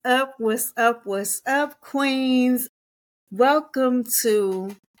What's up, queens? Welcome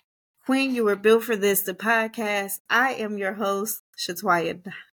to Queen You Were Built for This, the podcast. I am your host, Shatwaya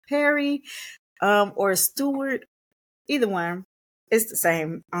Perry, or Stewart. Either one. It's the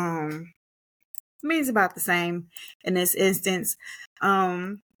same. Means about the same in this instance.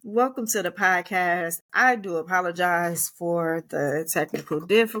 Welcome to the podcast. I do apologize for the technical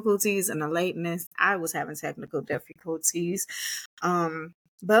difficulties and the lateness. I was having technical difficulties.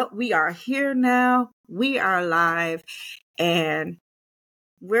 But we are here now. We are live, and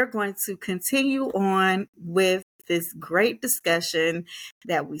we're going to continue on with this great discussion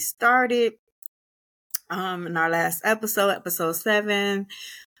that we started in our last episode 7,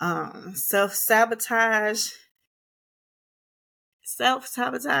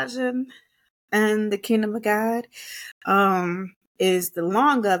 self-sabotaging and the kingdom of God is the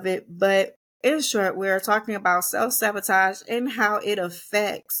long of it, but in short, we're talking about self-sabotage and how it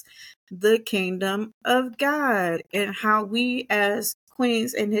affects the kingdom of God and how we as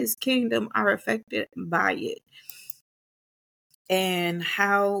queens in his kingdom are affected by it and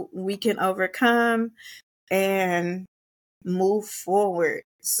how we can overcome and move forward.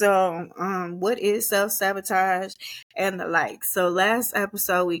 So, what is self-sabotage and the like? So last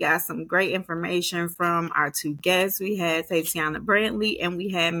episode, we got some great information from our two guests. We had Tatiana Brantley and we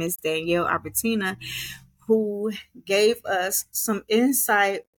had Miss Danielle Albertina, who gave us some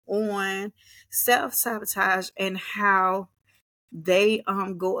insight on self-sabotage and how they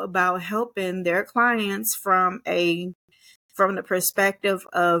go about helping their clients from the perspective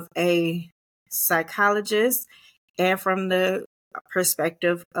of a psychologist and from the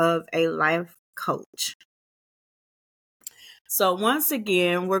perspective of a life coach. So once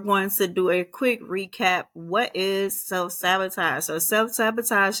again, we're going to do a quick recap. What is self-sabotage? So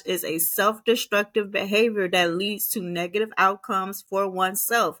self-sabotage is a self-destructive behavior that leads to negative outcomes for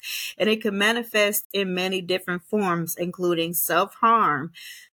oneself, and it can manifest in many different forms, including self-harm,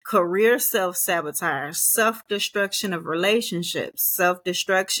 career self-sabotage, self-destruction of relationships,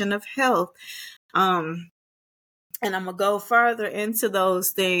 self-destruction of health, and I'm going to go further into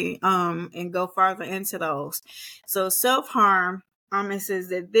those things, So self-harm, it says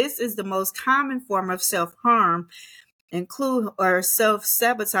that this is the most common form of self-harm, or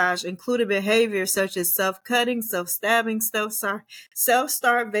self-sabotage, including behaviors such as self-cutting, self-stabbing,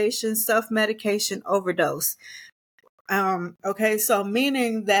 self-starvation, self-medication, overdose. Okay, so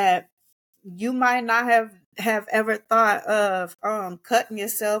meaning that you might not have ever thought of cutting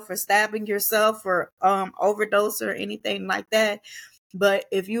yourself or stabbing yourself or overdose or anything like that. But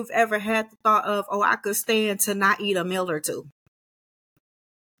if you've ever had the thought of, I could stand to not eat a meal or two,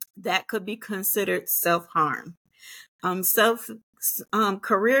 that could be considered self-harm.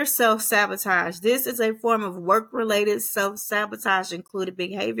 Career self-sabotage. This is a form of work-related self-sabotage, including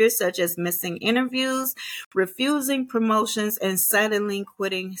behaviors such as missing interviews, refusing promotions, and suddenly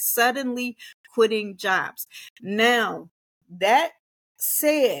quitting jobs. Now, that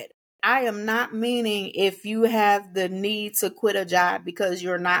said, I am not meaning if you have the need to quit a job because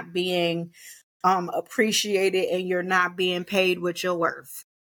you're not being appreciated and you're not being paid what you're worth.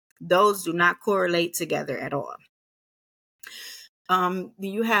 Those do not correlate together at all.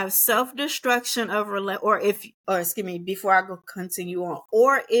 You have self-destruction of before I go continue on,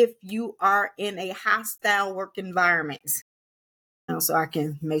 or if you are in a hostile work environment. So I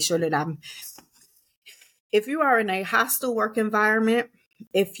can make sure that if you are in a hostile work environment,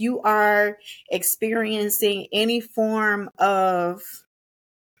 if you are experiencing any form of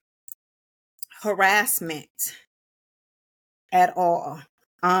harassment at all,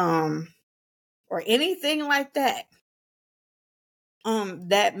 or anything like that,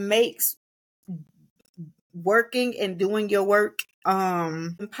 that makes working and doing your work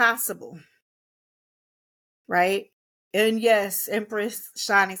impossible, right? And yes, Empress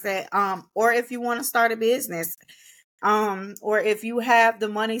Shani said, or if you want to start a business, or if you have the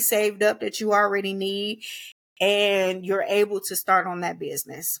money saved up that you already need and you're able to start on that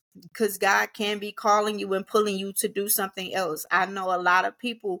business, because God can be calling you and pulling you to do something else. I know a lot of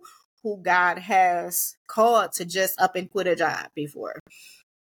people who God has called to just up and quit a job before.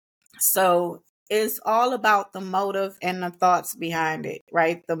 So it's all about the motive and the thoughts behind it,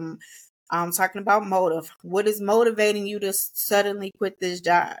 right? I'm talking about motive. What is motivating you to suddenly quit this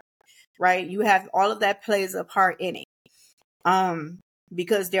job, right? You have all of that plays a part in it.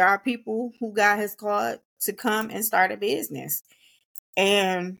 Because there are people who God has called to come and start a business,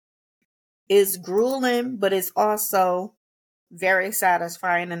 and it's grueling, but it's also very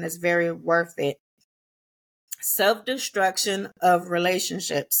satisfying and it's very worth it. Self-destruction of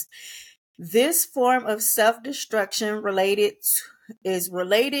relationships. This form of self-destruction is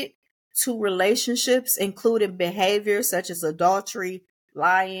related to relationships, including behaviors such as adultery,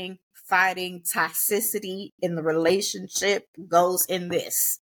 lying, fighting, toxicity in the relationship goes in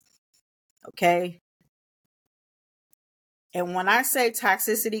this. Okay. And when I say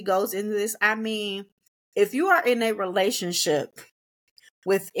toxicity goes into this, I mean, if you are in a relationship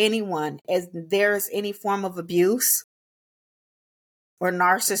with anyone, as there's any form of abuse or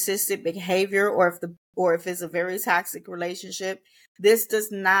narcissistic behavior, or if it's a very toxic relationship, this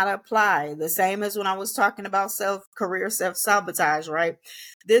does not apply. The same as when I was talking about career self-sabotage, right?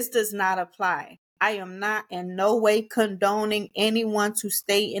 This does not apply. I am not in no way condoning anyone to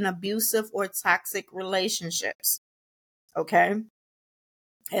stay in abusive or toxic relationships. Okay?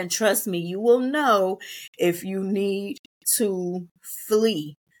 And trust me, you will know if you need to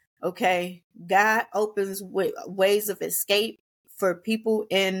flee. Okay? God opens ways of escape for people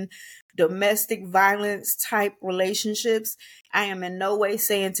in domestic violence type relationships. I am in no way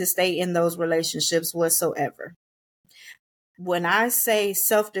saying to stay in those relationships whatsoever. When I say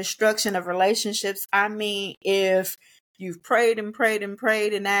self-destruction of relationships, I mean if you've prayed and prayed and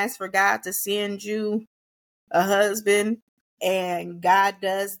prayed and asked for God to send you a husband, and God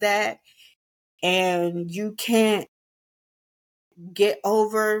does that, and you can't get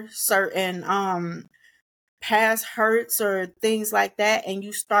over certain past hurts or things like that, and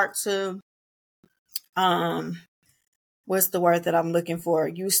you start to what's the word that I'm looking for?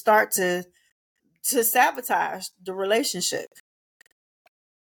 You start to sabotage the relationship.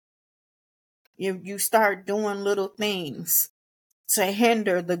 You start doing little things to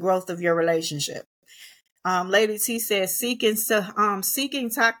hinder the growth of your relationship. Lady T says seeking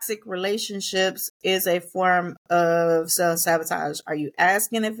toxic relationships is a form of self-sabotage. Are you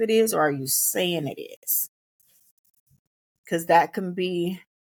asking if it is, or are you saying it is? Because that can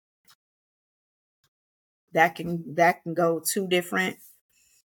go two different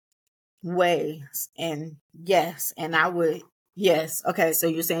ways. And yes, and I would, yes. Okay, so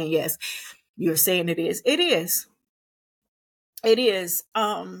you're saying yes. You're saying it is. It is. It is.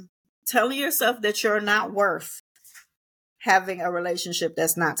 Telling yourself that you're not worth having a relationship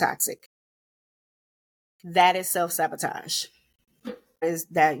that's not toxic. That is self-sabotage.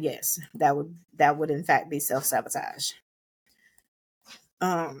 Yes, that would in fact be self-sabotage.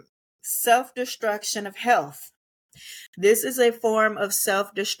 Self-destruction of health. This is a form of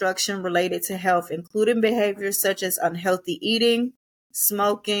self-destruction related to health, including behaviors such as unhealthy eating,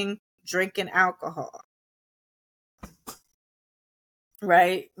 smoking, drinking alcohol.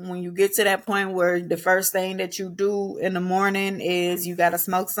 Right? When you get to that point where the first thing that you do in the morning is you got to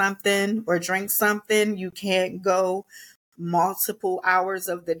smoke something or drink something, you can't go multiple hours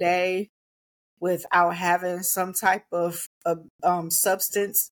of the day without having some type of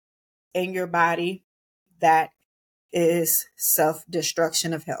substance in your body. That is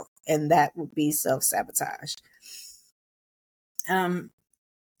self-destruction of health, and that would be self-sabotage.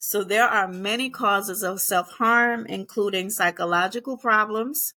 So there are many causes of self-harm, including psychological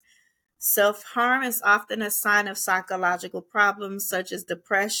problems. Self-harm is often a sign of psychological problems such as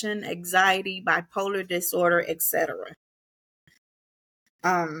depression, anxiety, bipolar disorder, etc.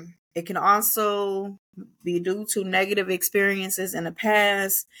 It can also be due to negative experiences in the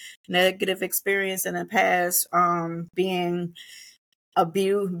past, being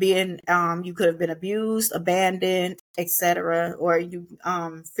abused, you could have been abused, abandoned, etc., or you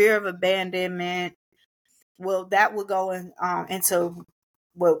fear of abandonment. Well, that would go into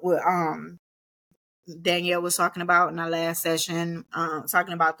what Danielle was talking about in our last session,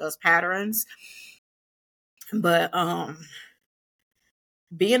 talking about those patterns. But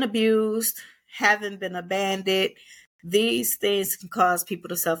being abused, having been abandoned, these things can cause people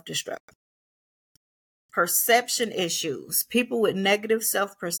to self-destruct. Perception issues. People with negative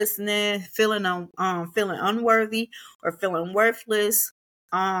self-perception, feeling unworthy or feeling worthless,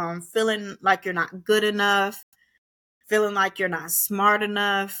 feeling like you're not good enough, feeling like you're not smart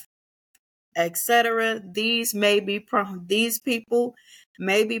enough, etc. These people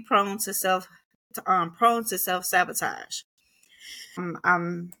may be prone to self-sabotage.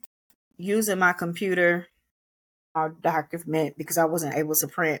 I'm using my computer document because I wasn't able to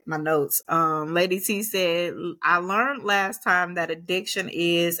print my notes. Lady T said, I learned last time that addiction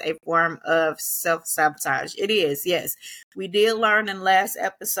is a form of self-sabotage. It is, yes. We did learn in last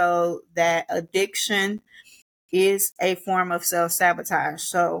episode that addiction is a form of self-sabotage.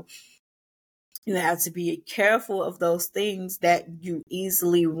 So you have to be careful of those things that you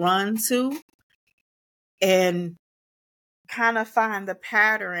easily run to, and kind of find the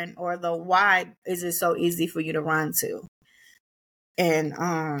pattern or the why is it so easy for you to run to, and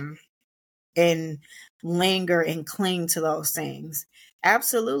linger and cling to those things.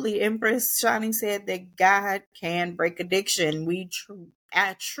 Absolutely. Empress Shani said that God can break addiction.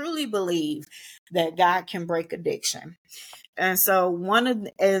 I truly believe that God can break addiction. And so one of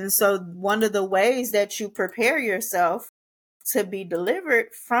the ways that you prepare yourself to be delivered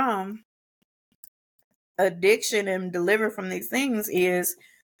from addiction and delivered from these things is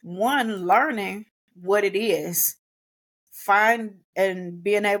one, learning what it is, find and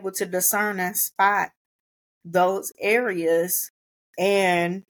being able to discern and spot those areas,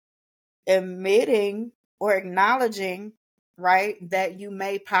 and admitting or acknowledging, right, that you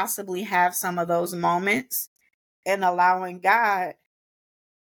may possibly have some of those moments, and allowing God,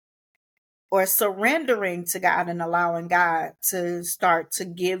 or surrendering to God and allowing God to start to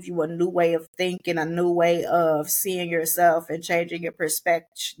give you a new way of thinking, a new way of seeing yourself, and changing your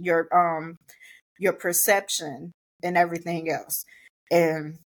perspective, your perception and everything else.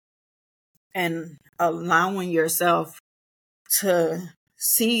 And allowing yourself to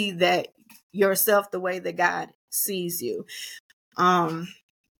see that yourself the way that God sees you.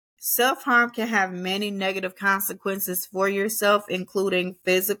 Self-harm can have many negative consequences for yourself, including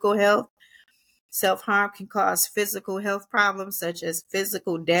physical health. Self-harm can cause physical health problems such as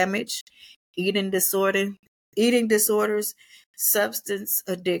physical damage, eating disorders, substance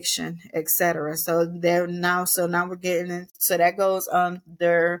addiction, etc. So now we're getting in, so that goes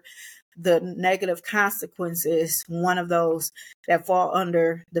under the negative consequences, one of those that fall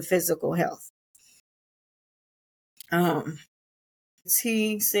under the physical health.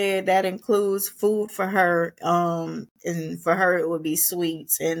 He said that includes food for her, and for her it would be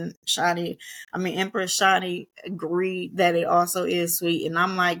sweets. And Empress Shani agreed that it also is sweet. And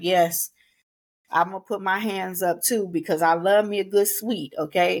I'm like, yes, I'm gonna put my hands up too, because I love me a good sweet,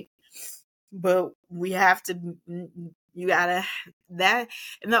 okay? But we have to, you gotta, that,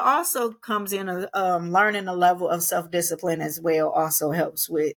 and that also comes in learning a level of self-discipline as well, also helps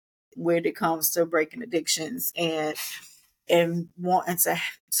with when it comes to breaking addictions and wanting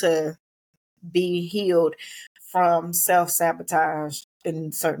to be healed from self-sabotage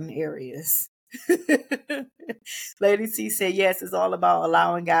in certain areas. Lady T said, yes, it's all about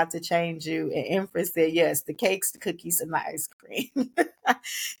allowing God to change you. And Empress said, yes, the cakes, the cookies, and the ice cream.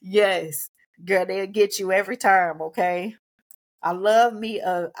 Yes, girl, they'll get you every time, okay? I love me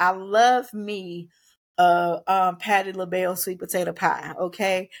Patty LaBelle sweet potato pie,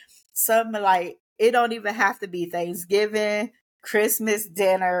 okay? Something like, it don't even have to be Thanksgiving, Christmas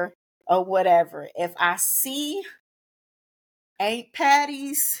dinner, or whatever. If I see Aunt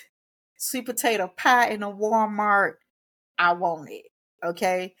Patty's sweet potato pie in a Walmart, I want it,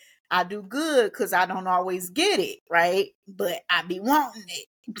 okay? I do good because I don't always get it, right? But I be wanting it.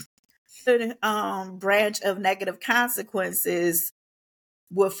 Branch of negative consequences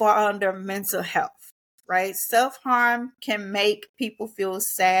would fall under mental health, right? Self-harm can make people feel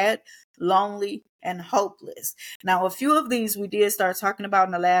sad, lonely, and hopeless. Now, a few of these we did start talking about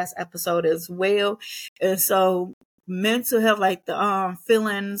in the last episode as well. And so mental health, like the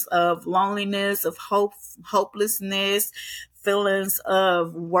feelings of loneliness, of hopelessness, feelings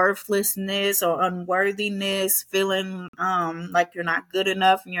of worthlessness or unworthiness, feeling like you're not good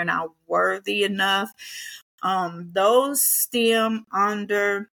enough and you're not worthy enough. Those stem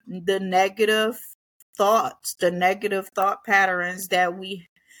under the negative thoughts, the negative thought patterns that we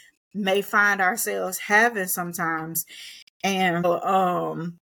may find ourselves having sometimes. And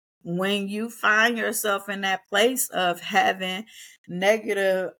when you find yourself in that place of having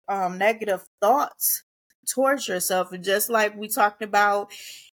negative thoughts towards yourself, just like we talked about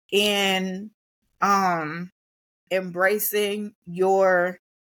in embracing your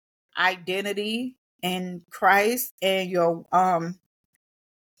identity in Christ and your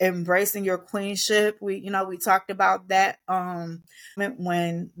embracing your queenship. We talked about that when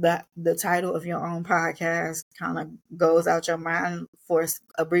the title of your own podcast kind of goes out your mind for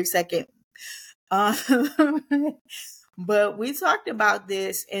a brief second. But we talked about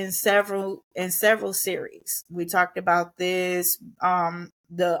this in several series. We talked about this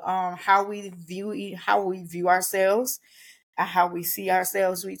how we view ourselves, how we see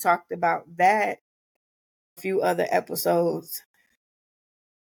ourselves. We talked about that a few other episodes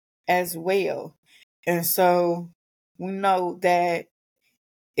as well. And so we know that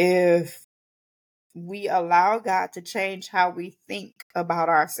if we allow God to change how we think about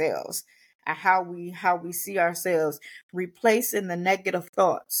ourselves and how we see ourselves, replacing the negative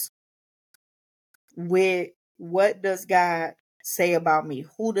thoughts with what does God say about me?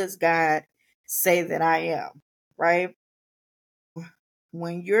 Who does God say that I am? Right?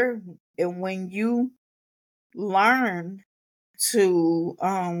 When you learn to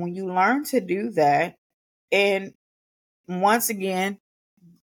do that, and once again,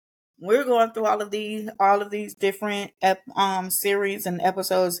 we're going through all of these different series and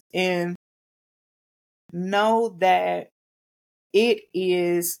episodes, and know that it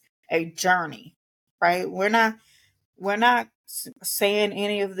is a journey, right? We're not saying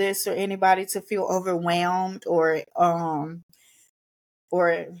any of this or anybody to feel overwhelmed or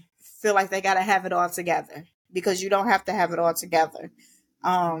feel like they got to have it all together, because you don't have to have it all together.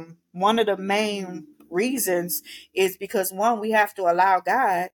 One of the main reasons is because, one, we have to allow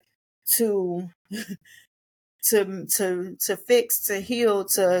God to to fix, to heal,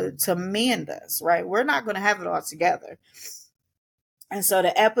 to mend us, right? We're not going to have it all together. And so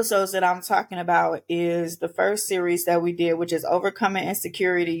the episodes that I'm talking about is the first series that we did, which is overcoming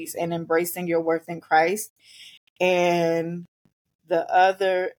insecurities and embracing your worth in Christ. And the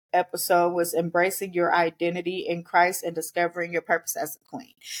other episode was embracing your identity in Christ and discovering your purpose as a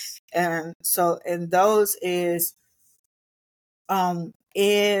queen. And so in those is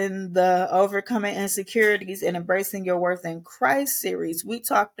in the overcoming insecurities and embracing your worth in Christ series, we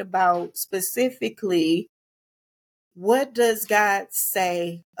talked about specifically, what does God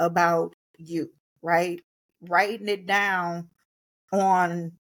say about you, right? Writing it down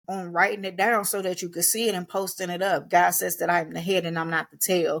on writing it down so that you can see it and posting it up. God says that I'm the head and I'm not the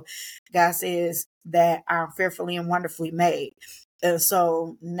tail. God says that I'm fearfully and wonderfully made. And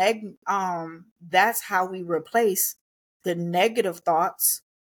so that's how we replace the negative thoughts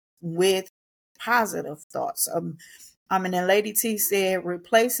with positive thoughts. And then Lady T said,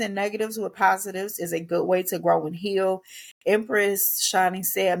 replacing negatives with positives is a good way to grow and heal. Empress Shani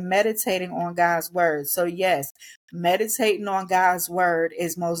said, meditating on God's word. So yes, meditating on God's word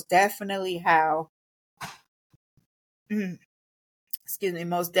is most definitely how,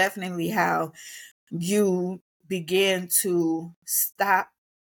 most definitely how you begin to stop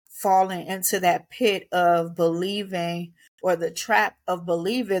falling into that pit of believing, or the trap of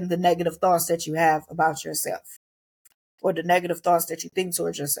believing the negative thoughts that you have about yourself, or the negative thoughts that you think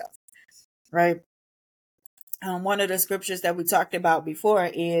towards yourself, right? One of the scriptures that we talked about before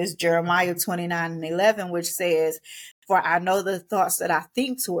is Jeremiah 29:11, which says, for I know the thoughts that I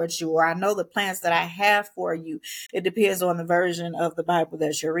think towards you, or I know the plans that I have for you. It depends on the version of the Bible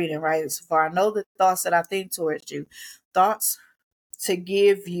that you're reading, right? So, for I know the thoughts that I think towards you, thoughts to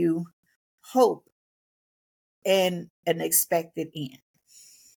give you hope and an expected end.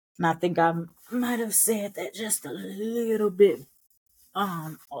 And I think I might have said that just a little bit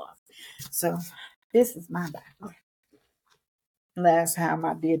off. So this is my Bible. Last time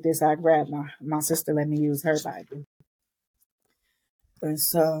I did this, I grabbed my sister let me use her Bible. And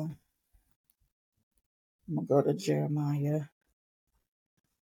so I'm gonna go to Jeremiah.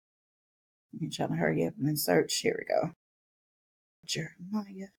 I'm trying to hurry up and search. Here we go.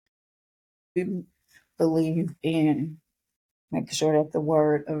 Jeremiah. We believe in making sure that the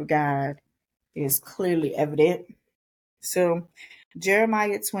word of God is clearly evident. So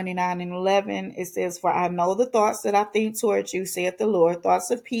Jeremiah 29:11, it says, for I know the thoughts that I think towards you, saith the Lord, thoughts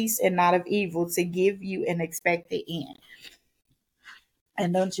of peace and not of evil, to give you an expected end.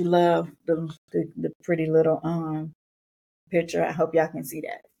 And don't you love the pretty little picture? I hope y'all can see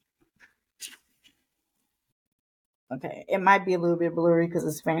that. Okay, it might be a little bit blurry because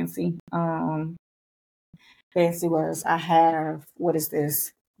it's fancy. Fancy words. I have, what is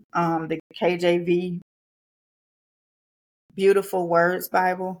this? The KJV Beautiful Words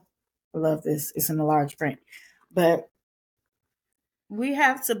Bible. I love this. It's in the large print. But we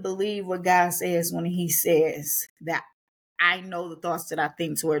have to believe what God says when he says that I know the thoughts that I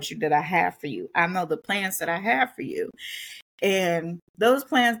think towards you, that I have for you. I know the plans that I have for you. And those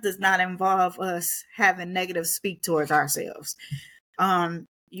plans does not involve us having negative speak towards ourselves.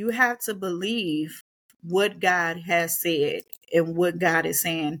 You have to believe what God has said and what God is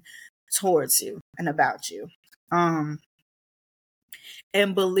saying towards you and about you.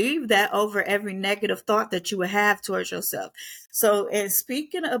 And believe that over every negative thought that you would have towards yourself. So, in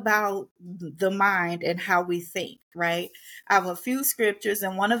speaking about the mind and how we think, right? I have a few scriptures,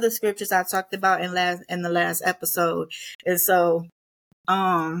 and one of the scriptures I talked about in the last episode. And so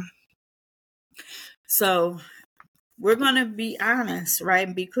we're going to be honest, right?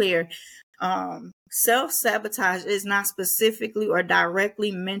 And be clear. Self-sabotage is not specifically or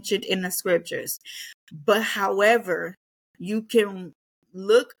directly mentioned in the scriptures. But however, you can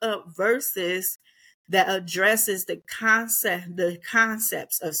look up verses that addresses the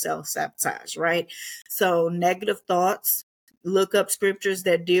concepts of self-sabotage, right? So negative thoughts, look up scriptures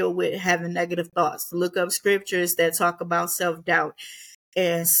that deal with having negative thoughts. Look up scriptures that talk about self-doubt,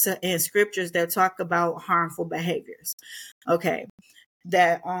 and scriptures that talk about harmful behaviors. Okay.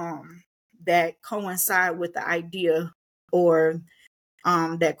 That coincide with the idea or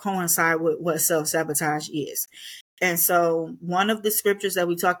that coincide with what self-sabotage is. And so one of the scriptures that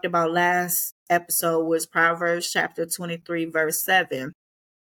we talked about last episode was Proverbs chapter 23, verse 7.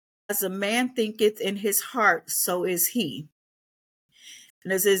 As a man thinketh in his heart, so is he.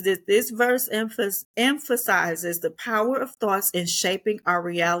 And it says that this verse emphasizes the power of thoughts in shaping our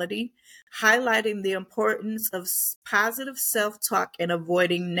reality, highlighting the importance of positive self-talk and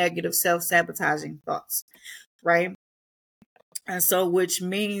avoiding negative self-sabotaging thoughts, right? And so, which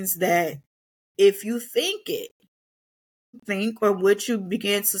means that if you think or what you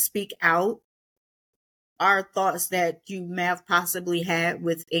begin to speak out are thoughts that you may have possibly had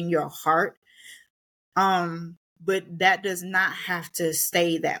within your heart. But that does not have to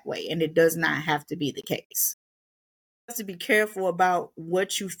stay that way, and it does not have to be the case. You have to be careful about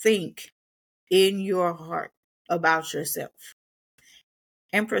what you think in your heart about yourself.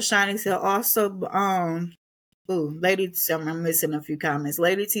 Empress Shiny said also, Lady T, I'm missing a few comments.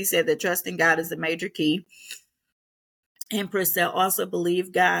 Lady T said that trusting God is a major key. Empress said also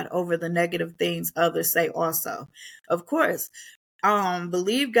believe God over the negative things others say also. Of course,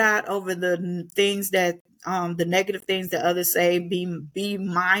 believe God over the things that the negative things that others say. Be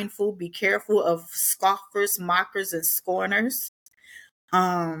mindful, be careful of scoffers, mockers, and scorners.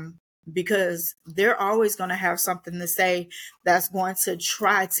 Because they're always going to have something to say that's going to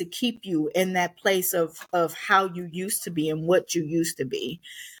try to keep you in that place of how you used to be and what you used to be.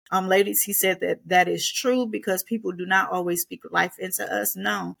 Ladies, he said that is true because people do not always speak life into us.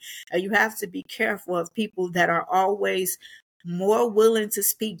 No, you have to be careful of people that are always more willing to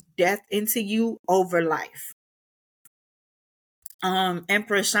speak death into you over life.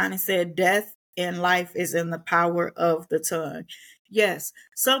 Empress Shiny said death in life is in the power of the tongue. Yes,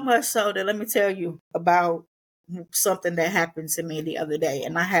 so much so that let me tell you about something that happened to me the other day,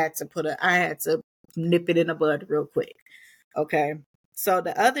 and I had to nip it in the bud real quick. Okay. So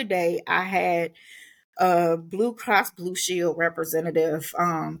the other day I had a Blue Cross Blue Shield representative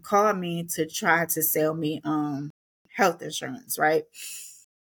call me to try to sell me health insurance, right?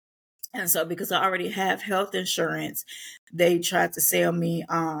 And so because I already have health insurance, they tried to sell me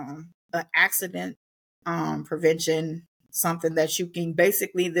an accident prevention, something that you can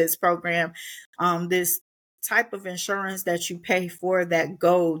basically this program, this type of insurance that you pay for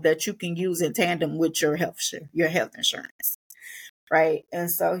that you can use in tandem with your health insurance. Right. And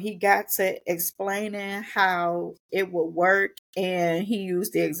so he got to explaining how it would work. And he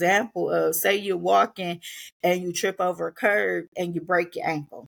used the example of say you're walking and you trip over a curb and you break your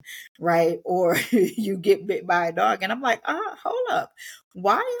ankle. Right. Or you get bit by a dog. And I'm like, hold up.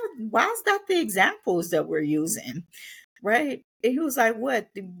 Why is that the examples that we're using? Right. And he was like, what?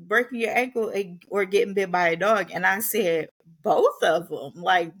 Breaking your ankle or getting bit by a dog? And I said, both of them.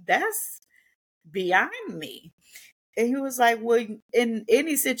 Like, that's beyond me. And he was like, well, in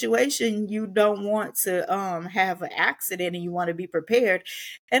any situation, you don't want to have an accident and you want to be prepared.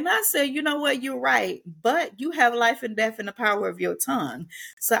 And I said, you know what? You're right. But you have life and death in the power of your tongue.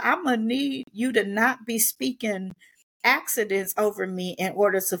 So I'm going to need you to not be speaking accidents over me in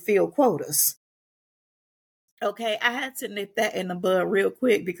order to fill quotas. Okay, I had to nip that in the bud real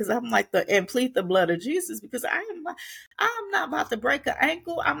quick because I'm like and plead the blood of Jesus because I'm not about to break an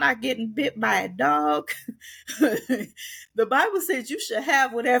ankle. I'm not getting bit by a dog. The Bible says you should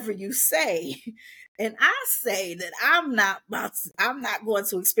have whatever you say. And I say that I'm not going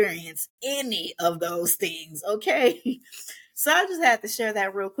to experience any of those things. Okay. So I just had to share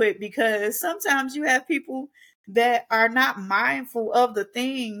that real quick because sometimes you have people that are not mindful of the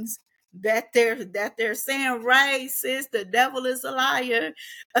things that they're saying. Right, sis, the devil is a liar.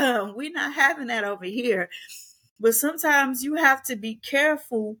 We're not having that over here. But sometimes you have to be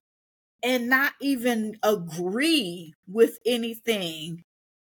careful and not even agree with anything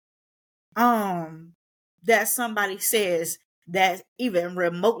that somebody says that even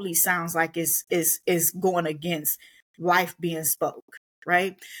remotely sounds like is going against life being spoke.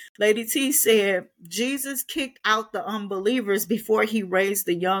 Right? Lady T said Jesus kicked out the unbelievers before he raised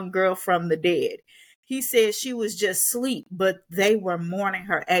the young girl from the dead. He said she was just asleep, but they were mourning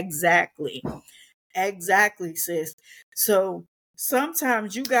her. Exactly, sis. So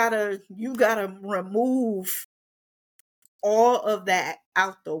sometimes you gotta remove all of that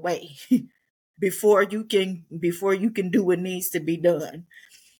out the way before you can do what needs to be done.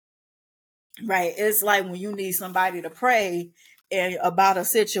 Right. It's like when you need somebody to pray about a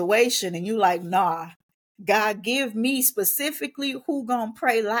situation and you like, nah, God, give me specifically who gonna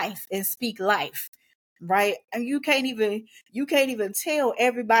pray life and speak life. Right. And you can't even tell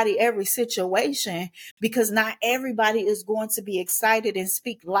everybody every situation because not everybody is going to be excited and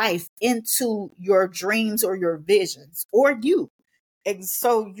speak life into your dreams or your visions or you.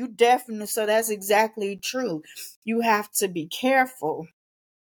 So that's exactly true. You have to be careful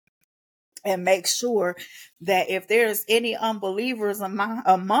and make sure that if there's any unbelievers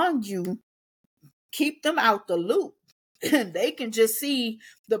among you, keep them out the loop. They can just see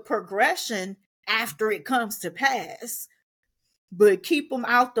the progression after it comes to pass, but keep them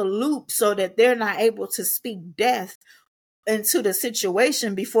out the loop so that they're not able to speak death into the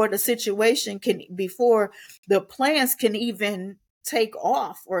situation before the plans can even take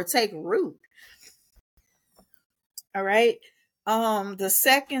off or take root. All right. The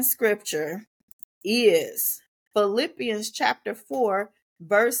second scripture is Philippians chapter 4,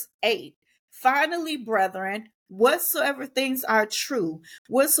 verse 8. Finally, brethren, whatsoever things are true,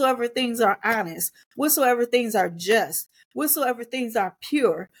 whatsoever things are honest, whatsoever things are just, whatsoever things are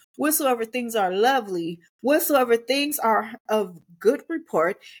pure, whatsoever things are lovely, whatsoever things are of good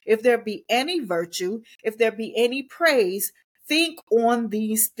report, if there be any virtue, if there be any praise, think on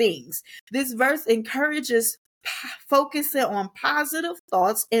these things. This verse encourages focusing on positive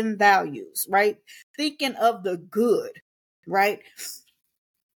thoughts and values, right? Thinking of the good, right?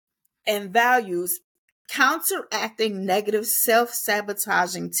 And values, counteracting negative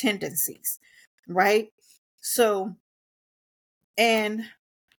self-sabotaging tendencies, right? So, and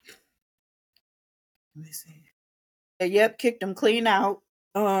let me see. Yep, kicked them clean out.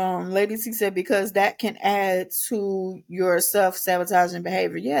 Lady C said, because that can add to your self-sabotaging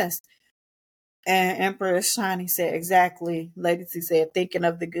behavior. Yes. And Emperor Shiny said, exactly. Lady C said, thinking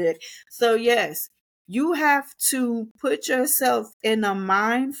of the good. So, yes, you have to put yourself in a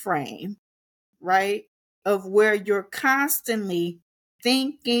mind frame, right, of where you're constantly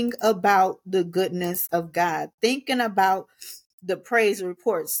thinking about the goodness of God, thinking about the praise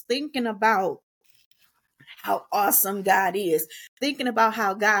reports, thinking about how awesome God is, thinking about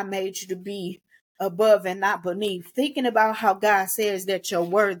how God made you to be above and not beneath, thinking about how God says that you're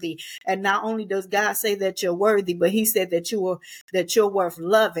worthy. And not only does God say that you're worthy, but he said that you're worth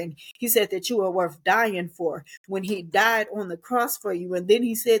loving. He said that you are worth dying for when he died on the cross for you. And then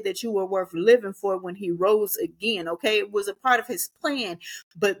he said that you were worth living for when he rose again. Okay. It was a part of his plan,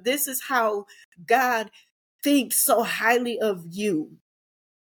 but this is how God thinks so highly of you,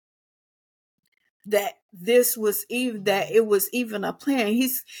 that it was even a plan.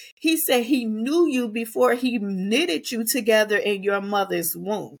 He said he knew you before he knitted you together in your mother's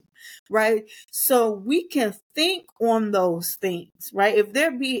womb, right? So we can think on those things, right?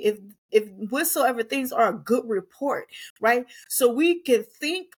 If whatsoever things are a good report, right? So we can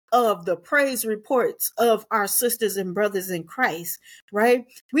think of the praise reports of our sisters and brothers in Christ, right?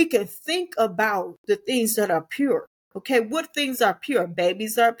 We can think about the things that are pure. Okay, what things are pure?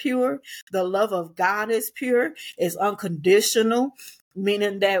 Babies are pure. The love of God is pure, is unconditional,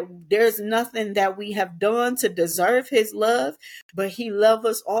 meaning that there's nothing that we have done to deserve his love, but he loves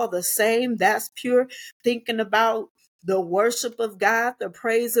us all the same. That's pure. Thinking about the worship of God, the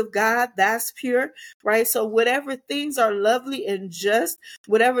praise of God, that's pure, right? So whatever things are lovely and just,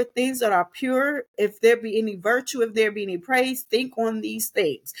 whatever things that are pure, if there be any virtue, if there be any praise, think on these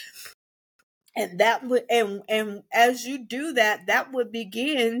things. And that would, and as you do that, that would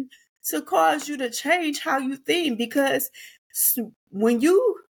begin to cause you to change how you think. Because when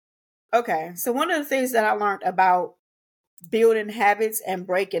you, okay, so one of the things that I learned about building habits and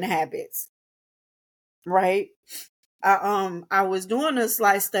breaking habits, right? I was doing a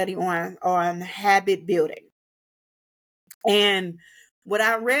slight study on habit building, and what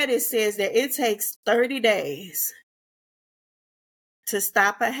I read, it says that it takes 30 days to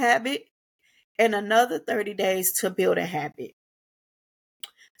stop a habit and another 30 days to build a habit.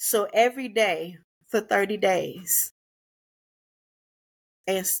 So every day for 30 days,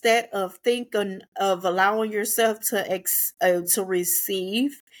 instead of thinking of allowing yourself to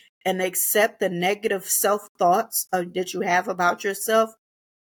receive and accept the negative self thoughts that you have about yourself,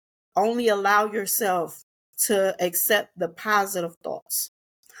 only allow yourself to accept the positive thoughts.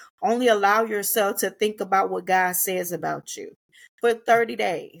 Only allow yourself to think about what God says about you for 30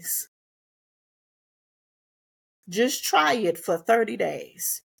 days. Just try it for 30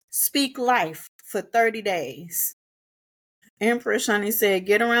 days. Speak life for 30 days. Empress Shani said,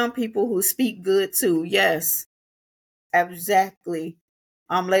 get around people who speak good too. Yes, exactly.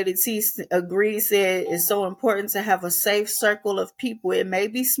 Lady T agreed, said it's so important to have a safe circle of people. It may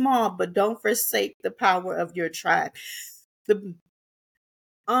be small, but don't forsake the power of your tribe. If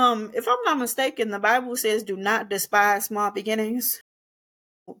I'm not mistaken, the Bible says do not despise small beginnings.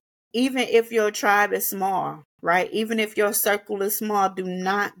 Even if your tribe is small, right? Even if your circle is small, do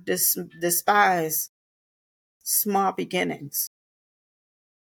not despise small beginnings.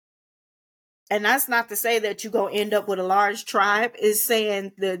 And that's not to say that you're going to end up with a large tribe. It's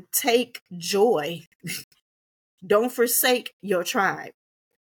saying to take joy. Don't forsake your tribe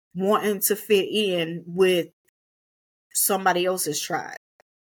wanting to fit in with somebody else's tribe.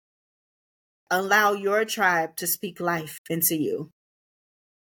 Allow your tribe to speak life into you.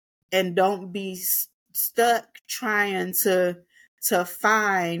 And don't be stuck trying to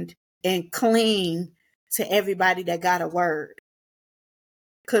find and cling to everybody that got a word.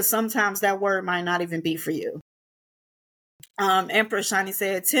 Because sometimes that word might not even be for you. Empress Shani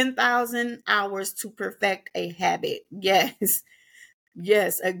said 10,000 hours to perfect a habit. Yes.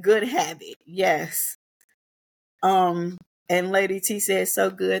 Yes, a good habit. Yes. And Lady T said, so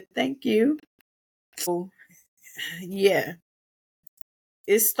good. Thank you. So, yeah.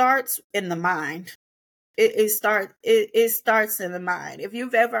 It starts in the mind. It starts in the mind. If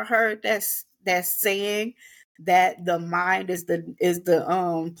you've ever heard that saying that the mind is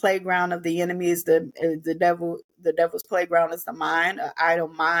the playground of the enemy, is the devil's playground is the mind. An idle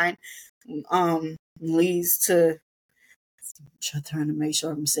mind leads to, I'm trying to make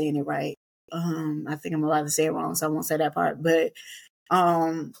sure I'm saying it right. I think I'm allowed to say it wrong, so I won't say that part. But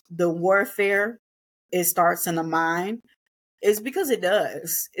the warfare, it starts in the mind. It's because it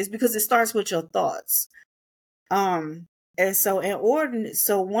does. It's because it starts with your thoughts. And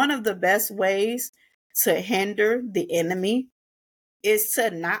so one of the best ways to hinder the enemy is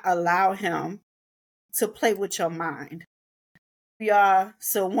to not allow him to play with your mind.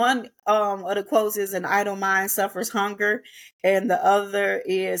 So one of the quotes is, an idle mind suffers hunger, and the other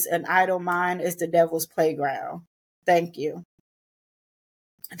is, an idle mind is the devil's playground. Thank you.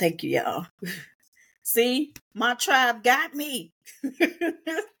 Thank you, y'all. See, my tribe got me.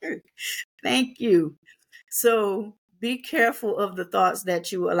 Thank you. So be careful of the thoughts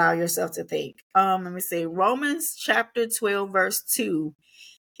that you allow yourself to think. Let me see. Romans chapter 12, verse 2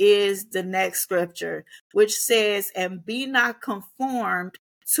 is the next scripture, which says, and be not conformed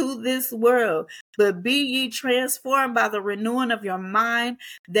to this world, but be ye transformed by the renewing of your mind,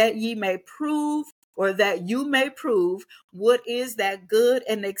 that you may prove what is that good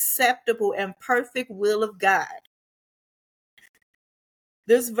and acceptable and perfect will of God.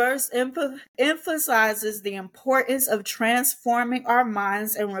 This verse emphasizes the importance of transforming our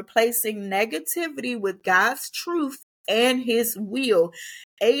minds and replacing negativity with God's truth and his will,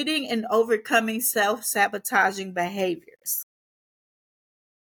 aiding in overcoming self-sabotaging behaviors.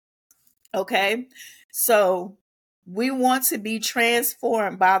 Okay, so we want to be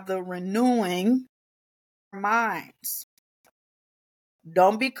transformed by the renewing our minds.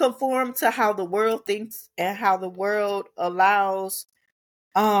 Don't be conformed to how the world thinks and how the world allows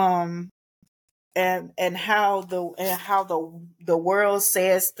and how the world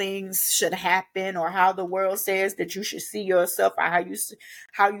says things should happen, or how the world says that you should see yourself, or how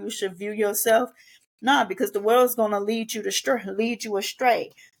you should view yourself. No, because the world's going to lead you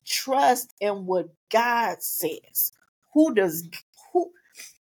astray. Trust in what God says. What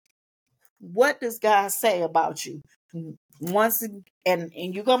does God say about you? Once and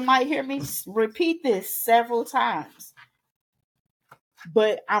you might hear me repeat this several times,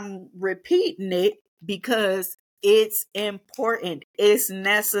 but I'm repeating it because it's important. It's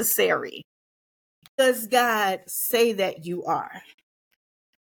necessary. Does God say that you are?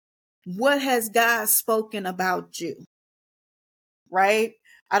 What has God spoken about you? Right?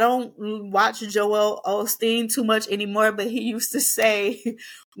 I don't watch Joel Osteen too much anymore, but he used to say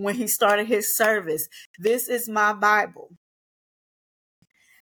when he started his service, this is my Bible.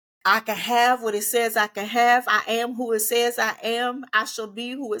 I can have what it says I can have. I am who it says I am. I shall be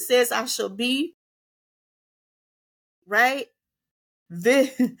who it says I shall be. Right?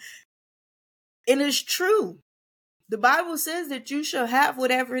 It is true. The Bible says that you shall have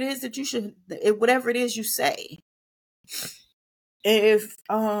whatever it is you say. If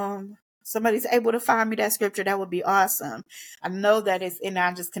somebody's able to find me that scripture, that would be awesome. I know that it's in,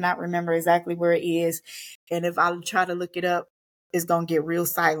 I just cannot remember exactly where it is. And if I try to look it up, it's going to get real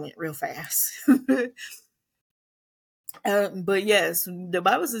silent real fast. But yes, the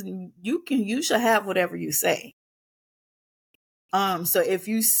Bible says you shall have whatever you say. So if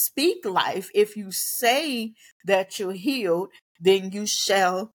you speak life, if you say that you're healed, then you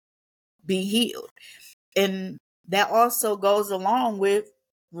shall be healed. And that also goes along with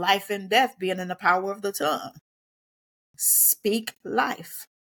life and death being in the power of the tongue. Speak life.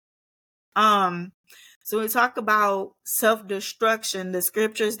 So we talk about self-destruction, the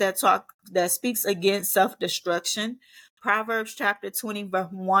scriptures that speaks against self-destruction. Proverbs chapter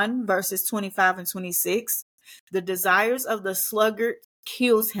 21, verses 25 and 26. The desires of the sluggard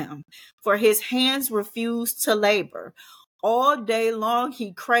kills him, for his hands refuse to labor. All day long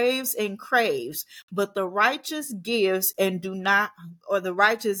he craves and craves, but the righteous give and do not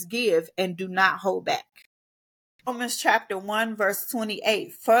hold back. Romans chapter 1 verse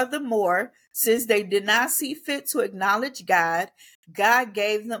 28. Furthermore, since they did not see fit to acknowledge God, God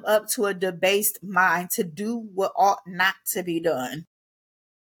gave them up to a debased mind to do what ought not to be done.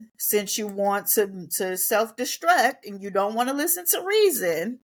 Since you want to self-destruct and you don't want to listen to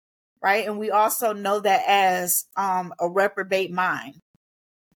reason, right? And we also know that as a reprobate mind.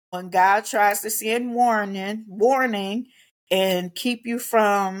 When God tries to send warning and keep you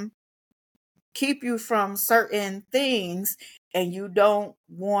from certain things and you don't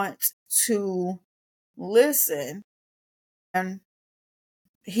want to listen, and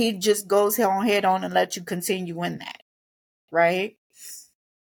he just goes head on and let you continue in that, right?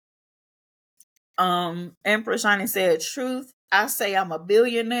 Empress Shani said, truth, I say I'm a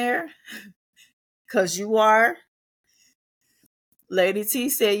billionaire because you are. Lady T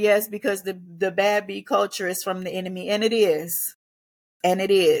said yes, because the bad bee culture is from the enemy, and it is. And it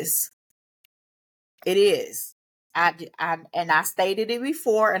is. It is. I stated it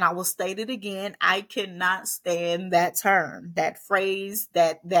before, and I will state it again. I cannot stand that term, that phrase,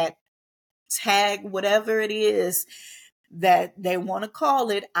 that tag, whatever it is that they want to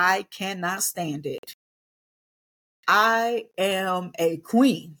call it. I cannot stand it. I am a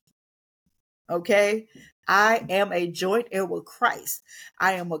queen. Okay? I am a joint heir with Christ.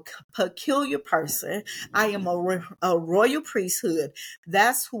 I am a peculiar person. I am a royal priesthood.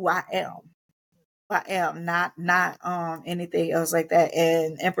 That's who I am. I am not anything else like that.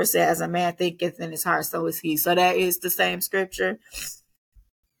 And Empress said, as a man thinketh in his heart, so is he. So that is the same scripture.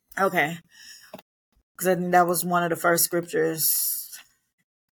 Okay. Because I think that was one of the first scriptures.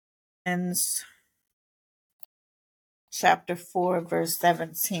 And chapter 4, verse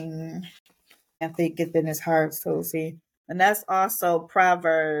 17. And thinketh in his heart, so is he. And that's also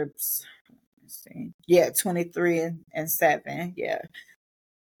Proverbs. Let's see. Yeah, 23 and 7. Yeah.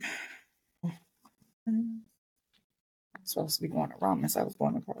 I'm supposed to be going to Romans. I was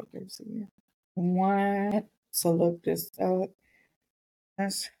going to Proverbs. Yeah. One. So look this up.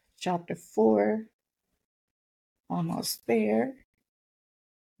 That's chapter 4. Almost there.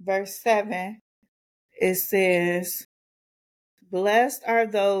 Verse 7. It says, blessed are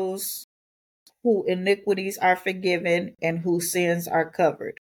those whose iniquities are forgiven and whose sins are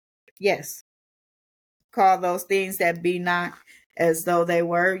covered. Yes. Call those things that be not as though they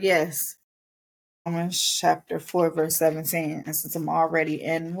were. Yes. Romans chapter 4, verse 17. And since I'm already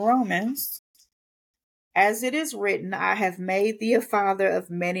in Romans, as it is written, I have made thee a father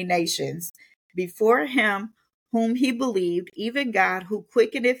of many nations, before him whom he believed, even God, who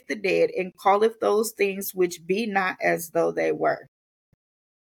quickeneth the dead, and calleth those things which be not as though they were.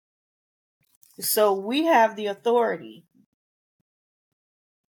 So we have the authority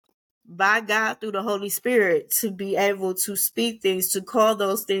by God through the Holy Spirit to be able to speak things, to call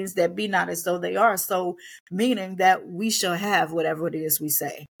those things that be not as though they are. So meaning that we shall have whatever it is we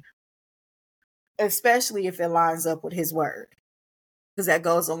say, especially if it lines up with his word, because that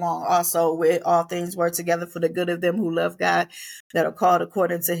goes along also with all things work together for the good of them who love God, that are called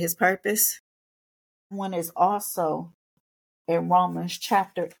according to his purpose. One is also in Romans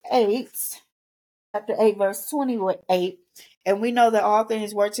chapter 8, verse 28. And we know that all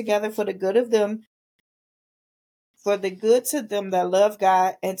things work together for the good of them, for the good to them that love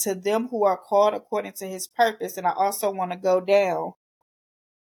God, and to them who are called according to his purpose. And I also want to go down.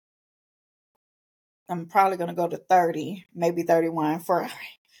 I'm probably going to go to 30, maybe 31. For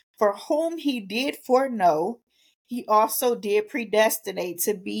whom he did foreknow, he also did predestinate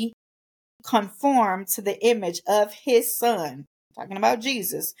to be conformed to the image of his Son, talking about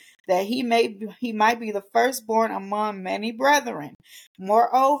Jesus, that he might be the firstborn among many brethren.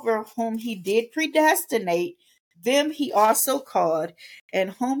 Moreover, whom he did predestinate, them he also called,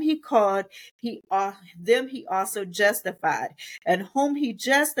 and whom he called, them he also justified, and whom he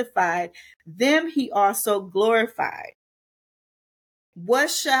justified, them he also glorified. What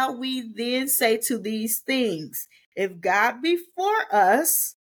shall we then say to these things? If God be for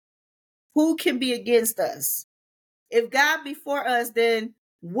us, who can be against us? If God be for us, then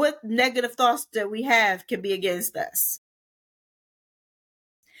what negative thoughts that we have can be against us?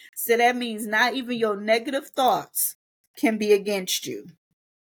 So that means not even your negative thoughts can be against you.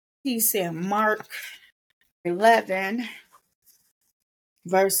 He said Mark 11,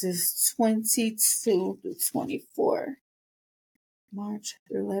 verses 22 to 24. Mark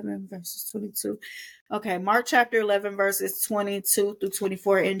chapter 11, verses 22. Okay, Mark chapter 11, verses 22 through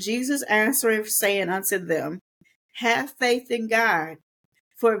 24. And Jesus answered, saying unto them, have faith in God.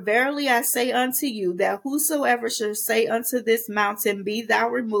 For verily I say unto you, that whosoever shall say unto this mountain, Be thou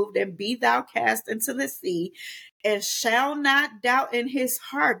removed, and be thou cast into the sea, and shall not doubt in his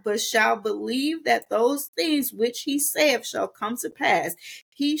heart, but shall believe that those things which he saith shall come to pass,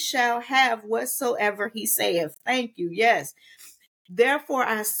 he shall have whatsoever he saith. Thank you. Yes. Therefore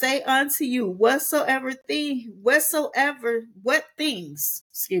I say unto you, what things,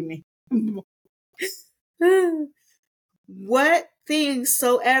 excuse me, what things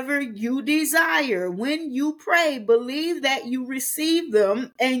soever you desire, when you pray, believe that you receive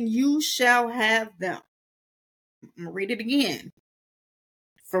them, and you shall have them. I'm gonna read it again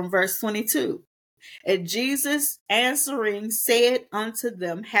from verse 22. And Jesus answering said unto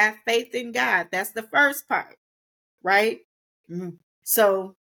them, Have faith in God. That's the first part, right?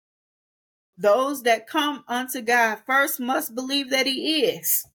 So those that come unto God first must believe that He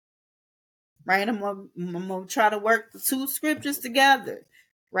is. Right? I'm gonna try to work the two scriptures together.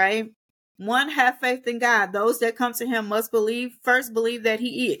 Right? One, have faith in God. Those that come to Him must first believe that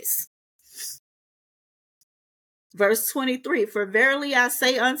He is. Verse 23, For verily I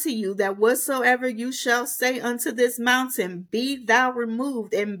say unto you, that whatsoever you shall say unto this mountain, Be thou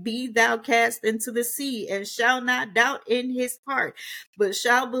removed, and be thou cast into the sea, and shall not doubt in his heart, but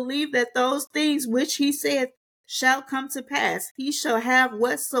shall believe that those things which he saith shall come to pass, he shall have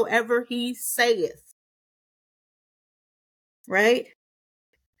whatsoever he saith. Right?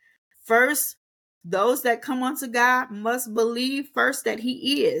 First, those that come unto God must believe first that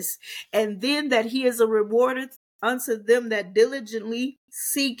He is, and then that He is a rewarder unto them that diligently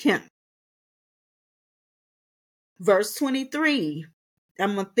seek Him. Verse 23,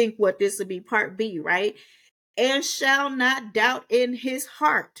 I'm going to think what this would be, part B, right? And shall not doubt in his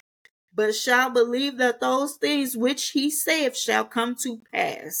heart, but shall believe that those things which he saith shall come to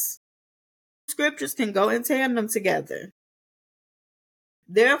pass. Scriptures can go in tandem together.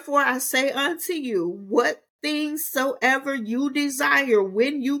 Therefore I say unto you, what things soever you desire,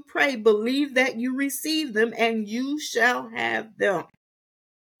 when you pray, believe that you receive them, and you shall have them.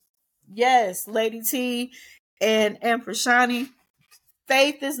 Yes, Lady T and Empress Shani,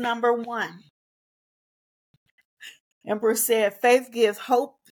 faith is number one. Empress said, faith gives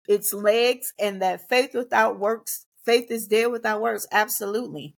hope its legs, and that faith is dead without works.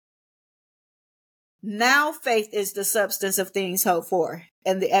 Absolutely. Now faith is the substance of things hoped for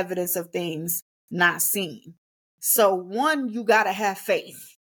and the evidence of things not seen. So one, you got to have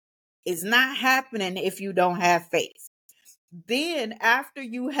faith. It's not happening if you don't have faith. Then after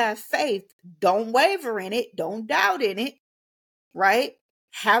you have faith, don't waver in it. Don't doubt in it, right?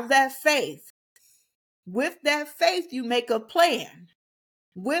 Have that faith. With that faith, you make a plan.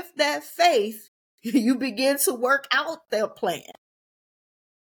 With that faith, you begin to work out the plan.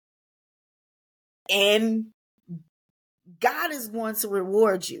 And God is going to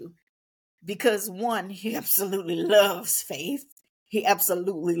reward you because one, He absolutely loves faith. He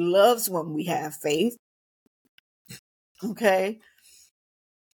absolutely loves when we have faith. Okay.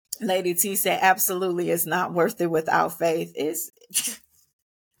 Lady T said, absolutely, it's not worth it without faith.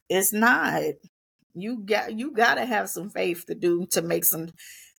 It's not. You got to have some faith to make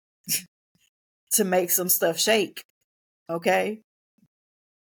some stuff shake. Okay.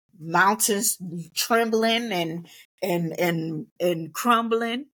 Mountains trembling and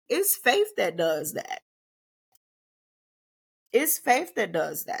crumbling. It's faith that does that. It's faith that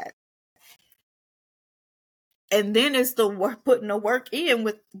does that. And then it's the work, putting the work in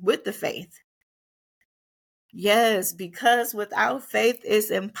with the faith. Yes, because without faith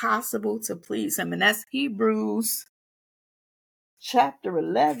it's impossible to please Him. And that's Hebrews chapter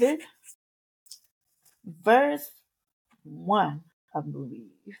 11, verse 1, I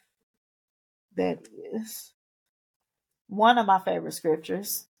believe. That is one of my favorite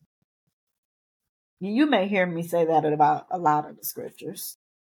scriptures. You may hear me say that about a lot of the scriptures.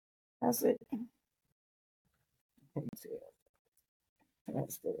 That's it.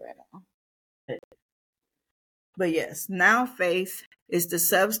 That's it right now. But yes, now faith is the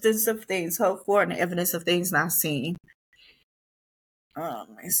substance of things hoped for and the evidence of things not seen. Let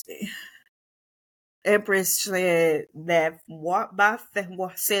me see. Empress said that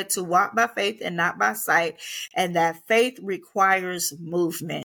said to walk by faith and not by sight, and that faith requires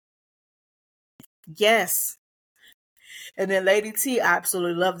movement. Yes. And then Lady T, I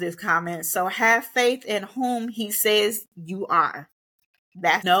absolutely love this comment. So have faith in whom He says you are.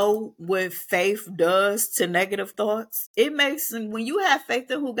 That's know what faith does to negative thoughts. It makes, when you have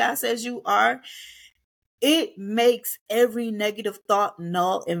faith in who God says you are, it makes every negative thought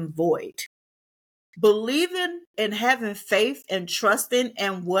null and void. Believing and having faith and trusting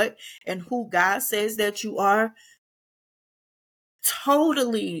in what and who God says that you are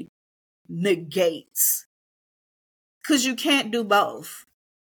totally negates, because you can't do both.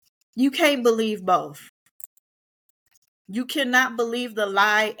 You can't believe both. You cannot believe the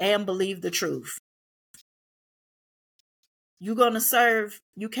lie and believe the truth. You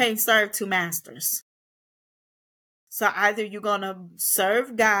can't serve two masters. So either you're going to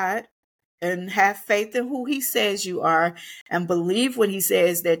serve God and have faith in who he says you are, and believe what he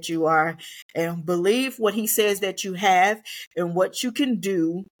says that you are, and believe what he says that you have and what you can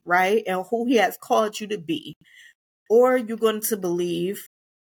do, right? And who he has called you to be. Or you're going to believe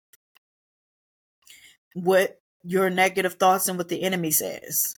what your negative thoughts and what the enemy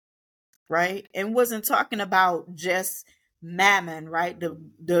says, right? And wasn't talking about just mammon, right?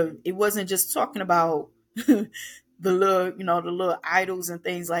 It wasn't just talking about the little idols and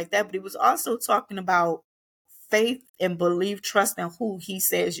things like that, but it was also talking about faith and belief, trust in who he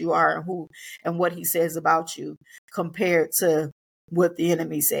says you are and what he says about you, compared to what the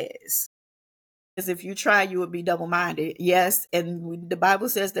enemy says. Because if you try, you would be double-minded. Yes, and the Bible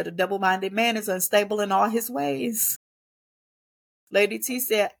says that a double-minded man is unstable in all his ways. Lady T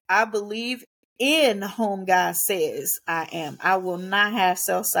said, I believe in whom God says I am. I will not have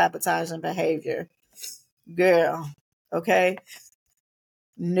self-sabotaging behavior. Girl, okay?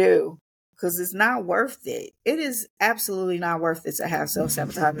 No, because it's not worth it. It is absolutely not worth it to have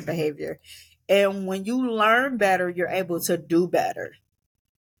self-sabotaging behavior. And when you learn better, you're able to do better.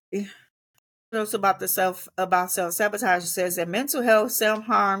 Notes about self-sabotage says that mental health,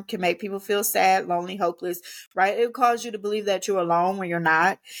 self-harm can make people feel sad, lonely, hopeless, right? It causes you to believe that you're alone when you're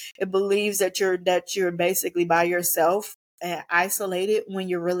not. It believes that you're basically by yourself and isolated when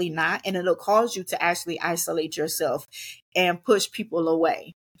you're really not. And it'll cause you to actually isolate yourself and push people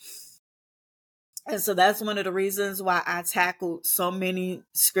away. And so that's one of the reasons why I tackled so many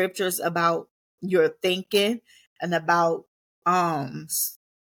scriptures about your thinking and about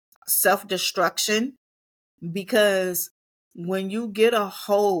self-destruction, because when you get a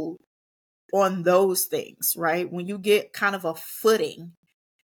hold on those things, right? When you get kind of a footing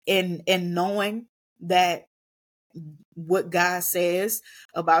in knowing that what God says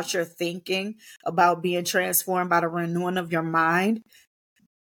about your thinking, about being transformed by the renewing of your mind,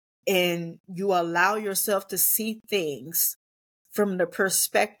 and you allow yourself to see things from the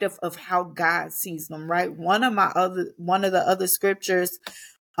perspective of how God sees them, right? One of the other scriptures,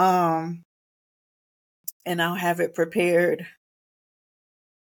 and I'll have it prepared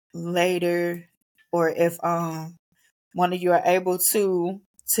later, or if one of you are able to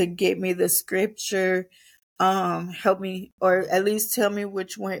get me the scripture, help me, or at least tell me what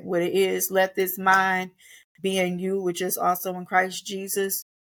it is. Let this mind be in you, which is also in Christ Jesus.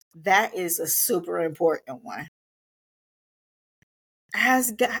 That is a super important one.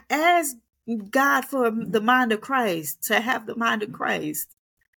 Ask God for the mind of Christ, to have the mind of Christ.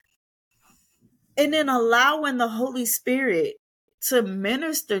 And then allowing the Holy Spirit to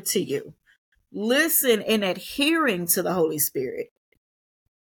minister to you. Listen and adhering to the Holy Spirit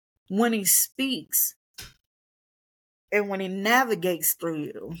when he speaks and when he navigates through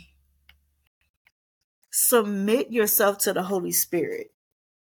you. Submit yourself to the Holy Spirit.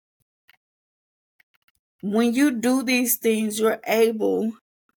 When you do these things, you're able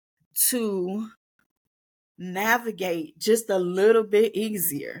to navigate just a little bit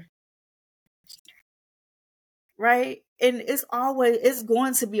easier, right? And it's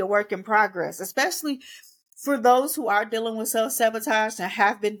going to be a work in progress, especially for those who are dealing with self-sabotage and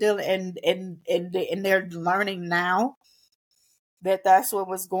have been dealing and they're learning now that that's what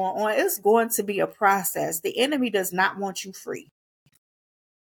was going on. It's going to be a process. The enemy does not want you free.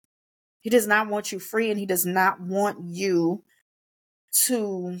 He does not want you free, and he does not want you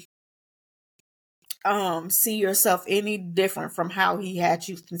to see yourself any different from how he had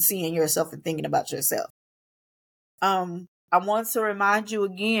you seeing yourself and thinking about yourself. I want to remind you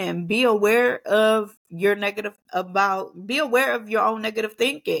again, be aware of your own negative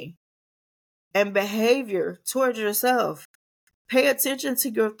thinking and behavior towards yourself. Pay attention to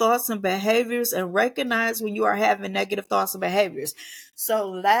your thoughts and behaviors and recognize when you are having negative thoughts and behaviors. So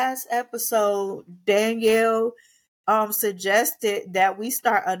last episode, Danielle suggested that we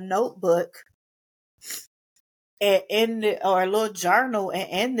start a notebook and or a little journal, and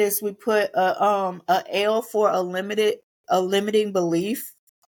in this we put a L for a limiting belief,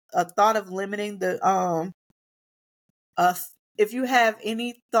 a thought of limiting if you have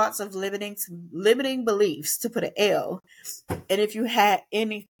any thoughts of limiting beliefs, to put an L. And if you had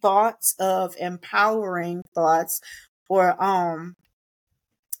any thoughts of empowering thoughts, or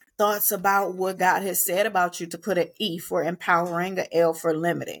thoughts about what God has said about you, to put an E for empowering, a L for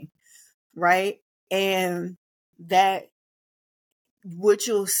limiting, right? And that what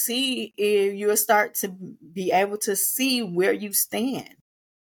you'll see is you'll start to be able to see where you stand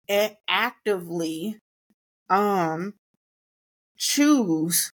and actively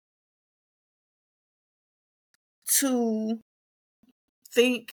choose to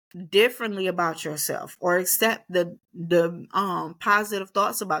think differently about yourself or accept the positive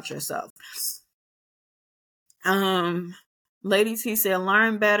thoughts about yourself. Ladies, he said,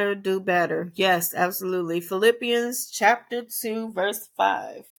 learn better, do better. Yes, absolutely. Philippians chapter 2, verse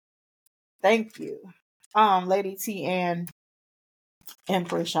 5. Thank you. Lady T and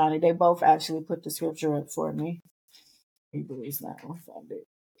Empress Shani, they both actually put the scripture up for me. Hebrews 9, I found it.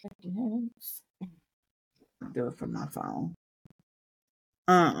 Do it from my phone.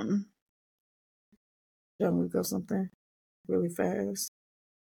 Let me go something really fast.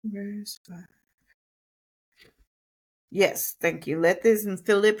 Verse 5. Yes, thank you. Let this in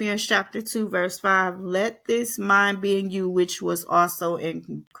Philippians chapter 2, verse 5. Let this mind be in you, which was also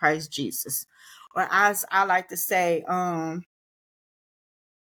in Christ Jesus. Or as I like to say,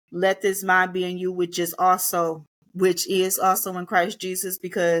 let this mind be in you, which is also in Christ Jesus,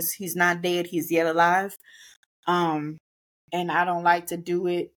 because he's not dead, he's yet alive. And I don't like to do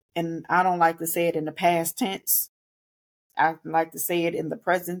it, and I don't like to say it in the past tense. I like to say it in the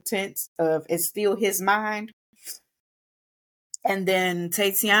present tense of it's still his mind. And then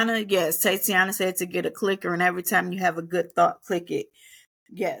Tatiana said to get a clicker, and every time you have a good thought, click it.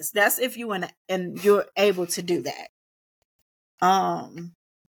 Yes, that's if you and you're able to do that.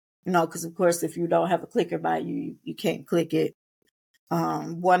 Because of course, if you don't have a clicker by you, you can't click it.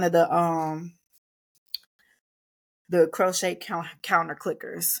 One of the crochet counter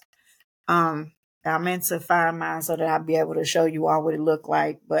clickers. I meant to find mine so that I'll be able to show you all what it looked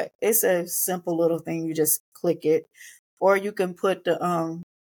like, but it's a simple little thing. You just click it, or you can put the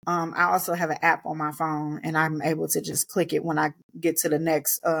I also have an app on my phone, and I'm able to just click it when I get to the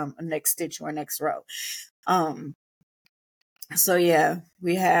next stitch or next row. So yeah,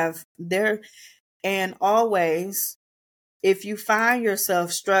 we have there, and always, if you find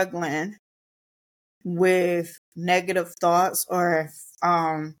yourself struggling with negative thoughts or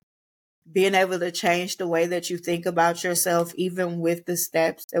being able to change the way that you think about yourself, even with the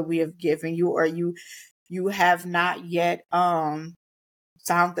steps that we have given you, or you have not yet found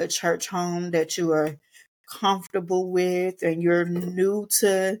the church home that you are comfortable with, and you're new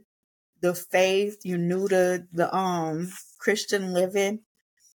to the faith, you're new to the Christian living,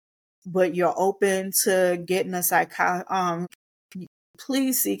 but you're open to getting a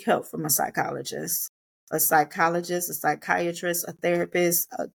please seek help from a psychologist, a psychiatrist, a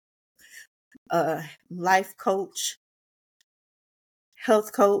therapist, a life coach,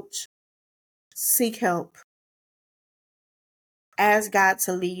 health coach. Seek help. Ask God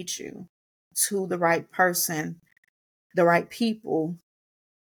to lead you to the right person, the right people,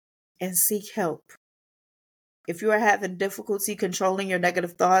 and seek help. If you are having difficulty controlling your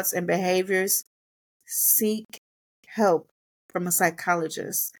negative thoughts and behaviors, seek help from a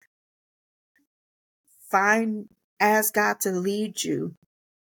psychologist. Ask God to lead you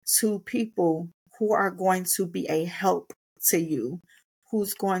to people who are going to be a help to you,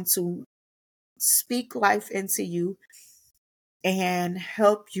 who's going to speak life into you and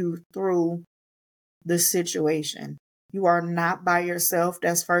help you through the situation. You are not by yourself.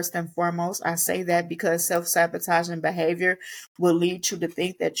 That's first and foremost. I say that because self-sabotaging behavior will lead you to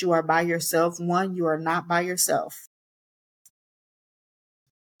think that you are by yourself. One, you are not by yourself.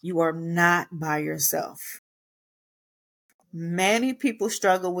 You are not by yourself. Many people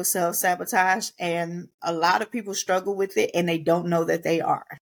struggle with self-sabotage, and a lot of people struggle with it and they don't know that they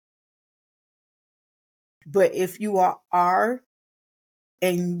are. But if you are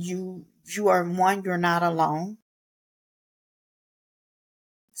and you are one, you're not alone.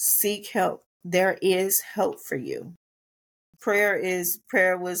 Seek help. There is help for you.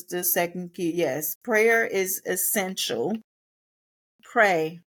 Prayer was the second key. Yes, prayer is essential.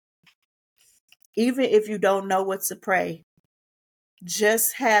 Pray. Even if you don't know what to pray,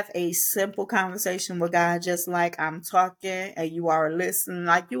 just have a simple conversation with God, just like I'm talking and you are listening,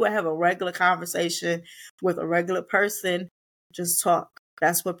 like you would have a regular conversation with a regular person. Just talk.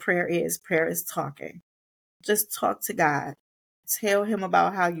 That's what prayer is. Prayer is talking. Just talk to God. Tell him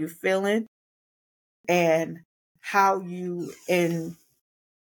about how you're feeling and how you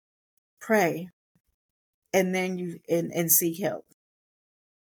pray, and then you and seek help.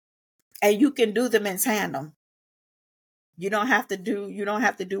 And you can do them in tandem. You don't have to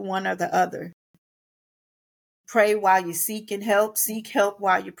do one or the other. Pray while you're seeking help. Seek help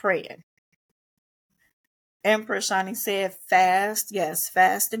while you're praying. Empress Shani said fast. Yes,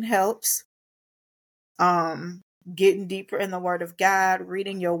 fasting helps. getting deeper in the Word of God,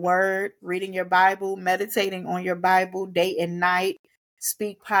 reading your Word, reading your Bible, meditating on your Bible day and night.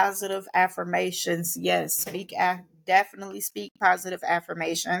 Speak positive affirmations. Yes, definitely speak positive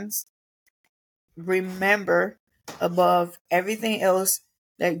affirmations. Remember, above everything else,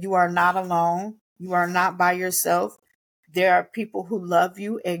 that you are not alone. You are not by yourself. There are people who love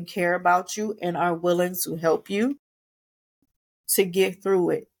you and care about you and are willing to help you to get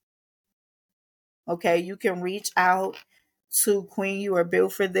through it. Okay, you can reach out to Queen You Are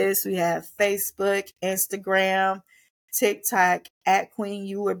Built for This. We have Facebook, Instagram, TikTok at Queen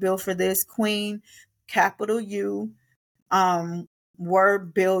You Are Built for This. Queen, capital U,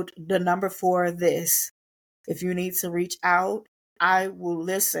 word built the number for this. If you need to reach out, I will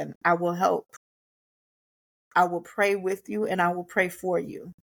listen. I will help. I will pray with you and I will pray for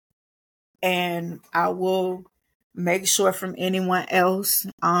you. And I will make sure from anyone else,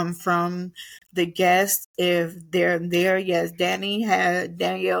 from the guests, if they're there. Yes,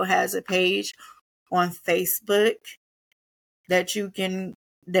 Danielle has a page on Facebook that you can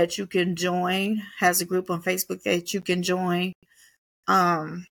join, has a group on Facebook that you can join.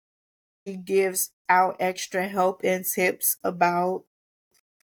 She gives out extra help and tips about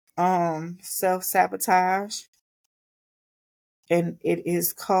self-sabotage. And it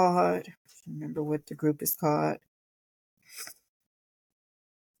is called, remember what the group is called.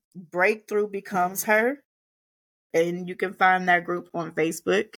 Breakthrough Becomes Her. And you can find that group on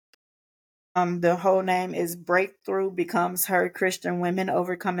Facebook. The whole name is Breakthrough Becomes Her, Christian Women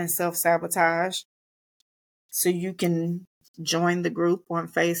Overcoming Self-Sabotage. So you can join the group on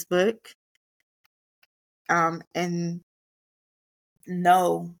Facebook. And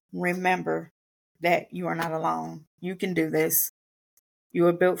remember that you are not alone. You can do this. You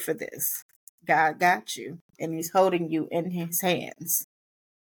are built for this. God got you, and He's holding you in His hands.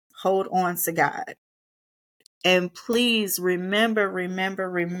 Hold on to God. And please remember,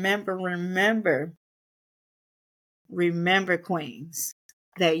 Queens,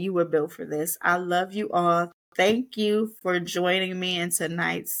 that you were built for this. I love you all. Thank you for joining me in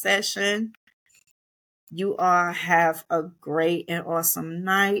tonight's session. You all have a great and awesome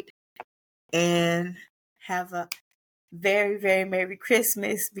night, and have a very, very Merry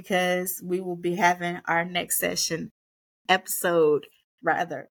Christmas, because we will be having our next episode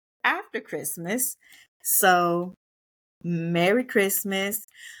after Christmas. So Merry Christmas.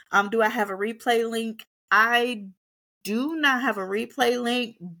 Do I have a replay link? I do not have a replay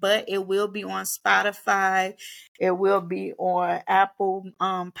link, but it will be on Spotify. It will be on Apple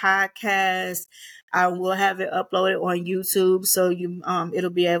Podcasts. I will have it uploaded on YouTube, so it'll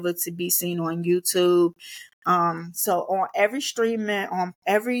be able to be seen on YouTube. So on every on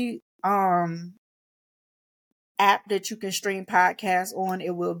every app that you can stream podcasts on,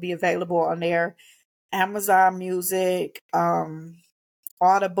 it will be available on there. Amazon Music,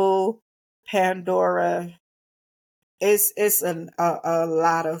 Audible, Pandora. It's a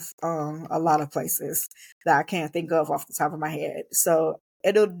lot of places that I can't think of off the top of my head. So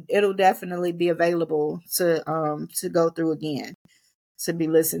it'll definitely be available to go through again, to be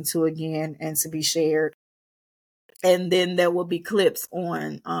listened to again, and to be shared. And then there will be clips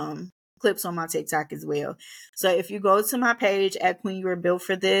on my TikTok as well. So if you go to my page at Queen You Are Built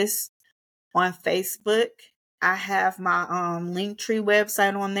for This on Facebook, I have my Linktree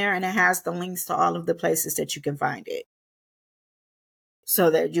website on there, and it has the links to all of the places that you can find it, so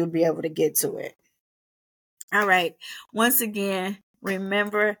that you'll be able to get to it. All right. Once again,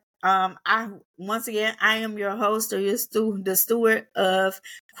 remember, I am your host, or the steward of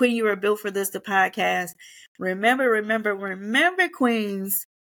Queen You Are Built for This, the podcast. Remember, Queens,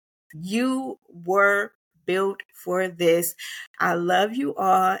 you were built for this. I love you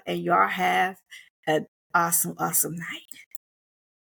all, and y'all have an awesome, awesome night.